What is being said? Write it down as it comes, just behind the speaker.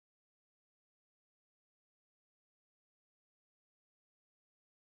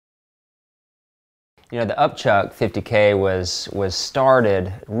You know, the Upchuck 50k was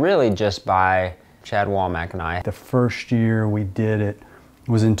started really just by Chad Wykle and I. The first year we did it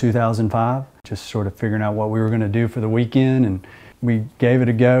was in 2005, just sort of figuring out what we were going to do for the weekend, and we gave it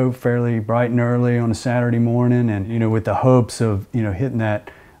a go fairly bright and early on a Saturday morning, and you know, with the hopes of, you know, hitting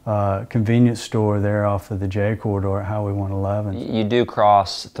that convenience store there off of the J corridor at Highway 111. You do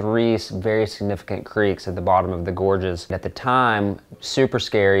cross 3 very significant creeks at the bottom of the gorges. At the time, super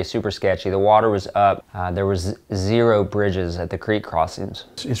scary, super sketchy. The water was up. There was 0 bridges at the creek crossings.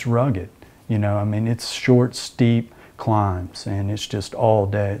 It's rugged, you know, I mean, it's short, steep climbs, and it's just all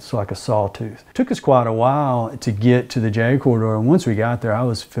day. It's like a sawtooth. It took us quite a while to get to the J corridor, and once we got there, I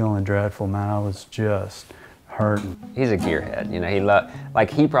was feeling dreadful, man. I was just hurting. He's a gearhead, you know.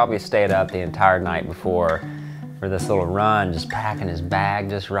 He probably stayed up the entire night before for this little run, just packing his bag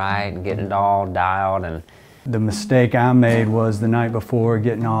just right and getting it all dialed. And the mistake I made was the night before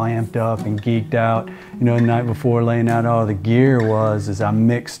getting all amped up and geeked out. You know, the night before laying out all the gear was I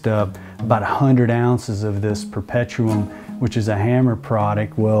mixed up about 100 ounces of this Perpetuum, which is a hammer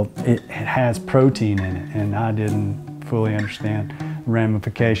product. Well, it has protein in it, and I didn't fully understand the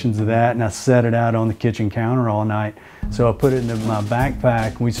ramifications of that, and I set it out on the kitchen counter all night. So I put it into my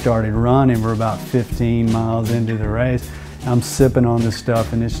backpack. We started running. We're about 15 miles into the race. I'm sipping on this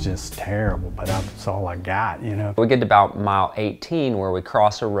stuff, and it's just terrible, but that's all I got, you know. We get to about mile 18 where we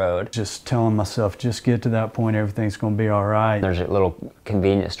cross a road. Just telling myself, just get to that point, everything's gonna be all right. There's a little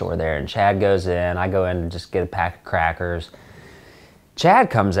convenience store there, and Chad goes in, I go in and just get a pack of crackers. Chad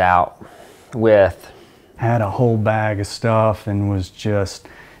comes out with... Had a whole bag of stuff and was just,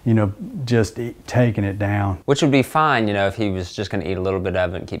 you know, just taking it down. Which would be fine, you know, if he was just gonna eat a little bit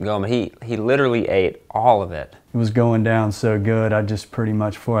of it and keep going, but he literally ate all of it. It was going down so good, I just pretty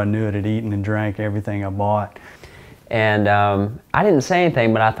much, before I knew it, had eaten and drank everything I bought. And I didn't say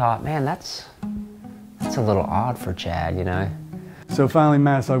anything, but I thought, man, that's a little odd for Chad, you know. So finally,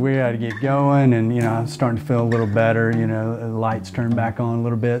 Matt's like, we had to get going, and you know, I'm starting to feel a little better. You know, the lights turned back on a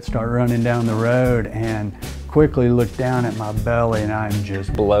little bit, start running down the road, and quickly look down at my belly, and I'm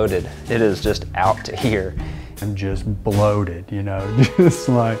just bloated. It is just out to here. I'm just bloated, you know, just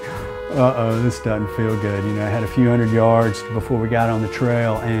like, uh-oh, this doesn't feel good. You know, I had a few hundred yards before we got on the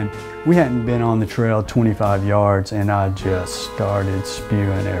trail, and we hadn't been on the trail 25 yards, and I just started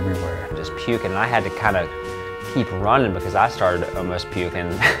spewing everywhere. Just puking, and I had to kind of keep running because I started almost puking.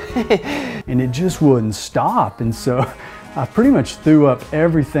 And it just wouldn't stop, and so I pretty much threw up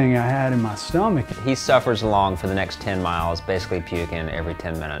everything I had in my stomach. He suffers along for the next 10 miles, basically puking every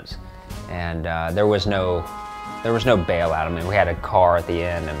 10 minutes. And there was no bailout. I mean, we had a car at the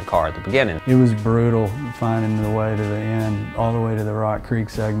end and a car at the beginning. It was brutal finding the way to the end, all the way to the Rock Creek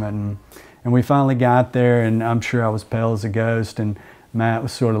segment. And we finally got there, and I'm sure I was pale as a ghost, and Matt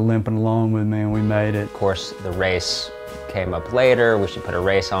was sort of limping along with me, and we made it. Of course, the race came up later. We should put a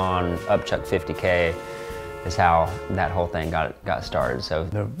race on. Upchuck 50k is how that whole thing got started. So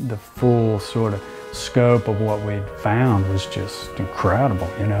the full sort of scope of what we'd found was just incredible,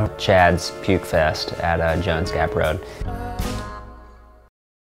 you know. Chad's Puke Fest at Jones Gap Road.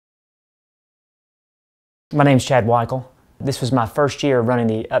 My name's Chad Wykle. This was my first year running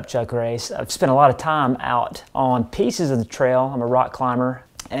the Upchuck race. I've spent a lot of time out on pieces of the trail. I'm a rock climber,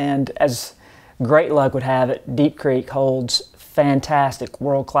 and as great luck would have it, Deep Creek holds fantastic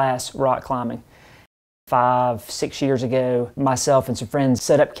world-class rock climbing. 5, 6 years ago, myself and some friends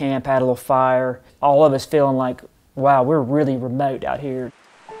set up camp, had a little fire, all of us feeling like, wow, we're really remote out here.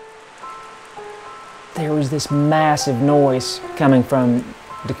 There was this massive noise coming from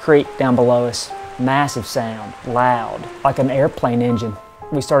the creek down below us. Massive sound, loud, like an airplane engine.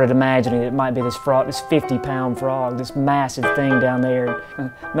 We started imagining it might be this frog, this 50-pound frog, this massive thing down there.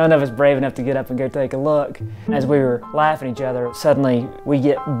 None of us brave enough to get up and go take a look. As we were laughing at each other, suddenly we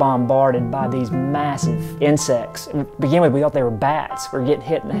get bombarded by these massive insects. To begin with, we thought they were bats. We're getting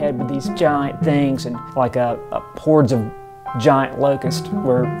hit in the head with these giant things, and like hordes of giant locusts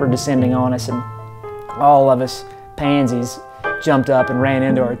were descending on us, and all of us pansies jumped up and ran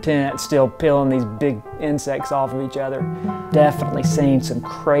into our tent, still peeling these big insects off of each other. Definitely seen some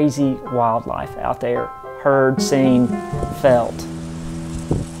crazy wildlife out there. Heard, seen, felt.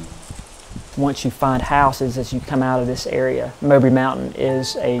 Once you find houses as you come out of this area, Mowbray Mountain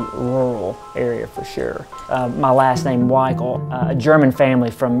is a rural area for sure. My last name, Wykle, a German family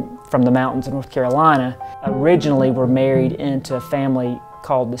from the mountains of North Carolina, originally were married into a family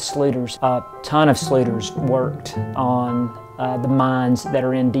called the Sluters. A ton of Sluters worked on the mines that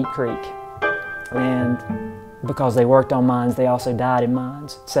are in Deep Creek. And because they worked on mines, they also died in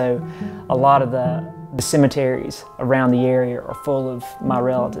mines. So a lot of the cemeteries around the area are full of my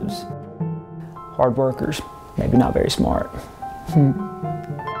relatives. Hard workers, maybe not very smart.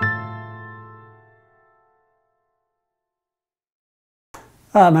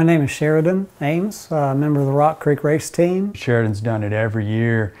 My name is Sheridan Ames, a member of the Rock Creek race team. Sheridan's done it every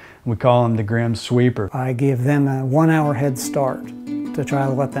year. We call him the Grim Sweeper. I give them a 1 hour head start to try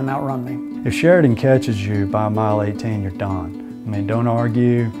to let them outrun me. If Sheridan catches you by mile 18, you're done. I mean, don't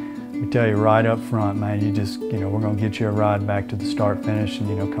argue. We tell you right up front, man, you just, we're gonna get you a ride back to the start finish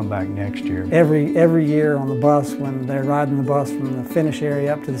and, come back next year. Every year on the bus, when they're riding the bus from the finish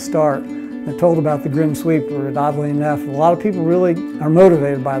area up to the start, they're told about the Grim Sweeper, and oddly enough, a lot of people really are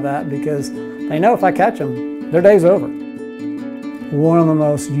motivated by that because they know if I catch them, their day's over. One of the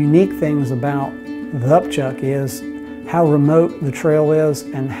most unique things about the Upchuck is how remote the trail is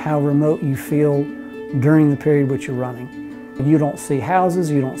and how remote you feel during the period which you're running. You don't see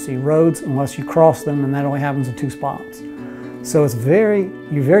houses, you don't see roads unless you cross them, and that only happens in 2 spots. So it's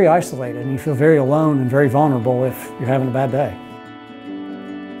you're very isolated and you feel very alone and very vulnerable if you're having a bad day.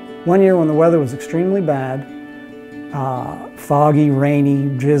 One year when the weather was extremely bad, foggy,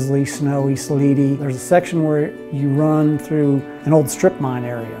 rainy, drizzly, snowy, sleety, there's a section where you run through an old strip mine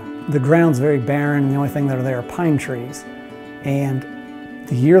area. The ground's very barren and the only thing that are there are pine trees. And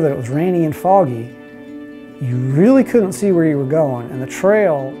the year that it was rainy and foggy, you really couldn't see where you were going, and the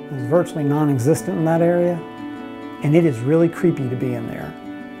trail is virtually non-existent in that area, and it is really creepy to be in there.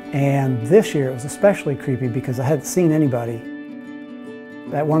 And this year it was especially creepy because I hadn't seen anybody.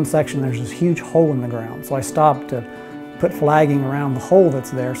 At one section there's this huge hole in the ground, so I stopped to put flagging around the hole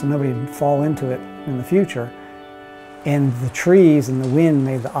that's there so nobody would fall into it in the future. And the trees and the wind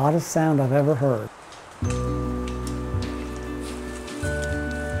made the oddest sound I've ever heard.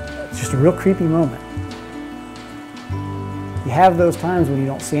 It's just a real creepy moment. You have those times when you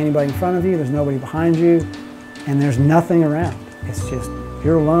don't see anybody in front of you, there's nobody behind you, and there's nothing around. It's just,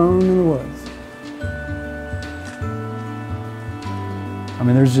 you're alone in the woods. I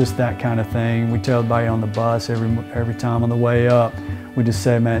mean, there's just that kind of thing. We tell everybody on the bus every time on the way up, we just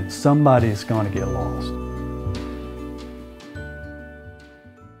say, man, somebody's going to get lost.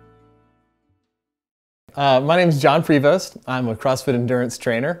 My name is John Prevost. I'm a CrossFit endurance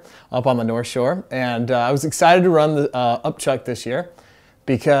trainer up on the North Shore, and I was excited to run the Upchuck this year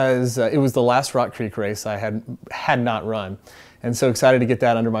because it was the last Rock Creek race I had not run, and so excited to get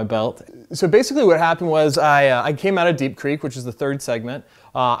that under my belt. So basically what happened was I came out of Deep Creek, which is the 3rd segment.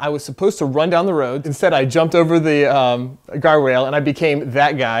 I was supposed to run down the road. Instead, I jumped over the guardrail and I became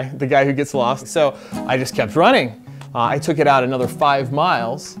that guy, the guy who gets lost. So I just kept running. I took it out another 5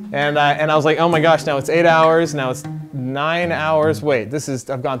 miles, and I was like, oh my gosh, now it's 8 hours, now it's 9 hours. Wait,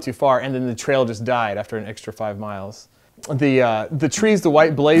 I've gone too far, and then the trail just died after an extra 5 miles. The trees, the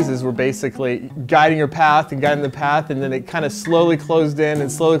white blazes, were basically guiding your path and guiding the path, and then it kind of slowly closed in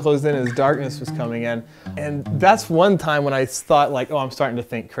and slowly closed in as darkness was coming in. And that's one time when I thought, like, oh, I'm starting to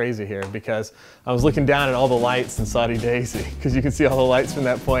think crazy here, because I was looking down at all the lights in Soddy Daisy, because you can see all the lights from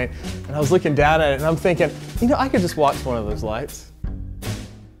that point, and I was looking down at it and I'm thinking, I could just watch one of those lights.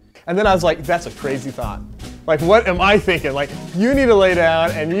 And then I was like, that's a crazy thought. Like, what am I thinking? Like, you need to lay down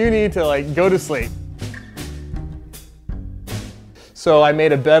and you need to, like, go to sleep. So I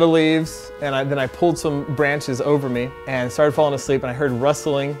made a bed of leaves, and then I pulled some branches over me and started falling asleep, and I heard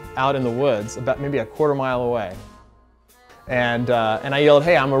rustling out in the woods about maybe a quarter mile away. And I yelled,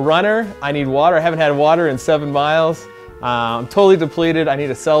 hey, I'm a runner, I need water, I haven't had water in 7 miles, I'm totally depleted, I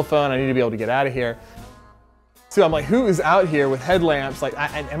need a cell phone, I need to be able to get out of here. So I'm like, who is out here with headlamps? Like,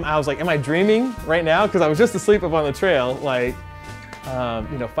 I was like, am I dreaming right now? Because I was just asleep up on the trail, like,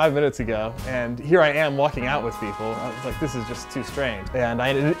 5 minutes ago, and here I am walking out with people. I was like, this is just too strange. And I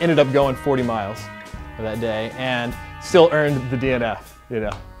ended up going 40 miles that day and still earned the DNF,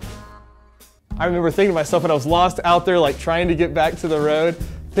 I remember thinking to myself when I was lost out there, like trying to get back to the road,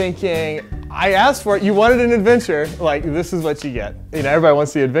 thinking, I asked for it, you wanted an adventure, like this is what you get. Everybody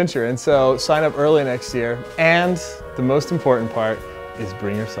wants the adventure, and so sign up early next year. And the most important part is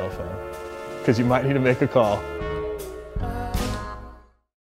bring your cell phone, because you might need to make a call.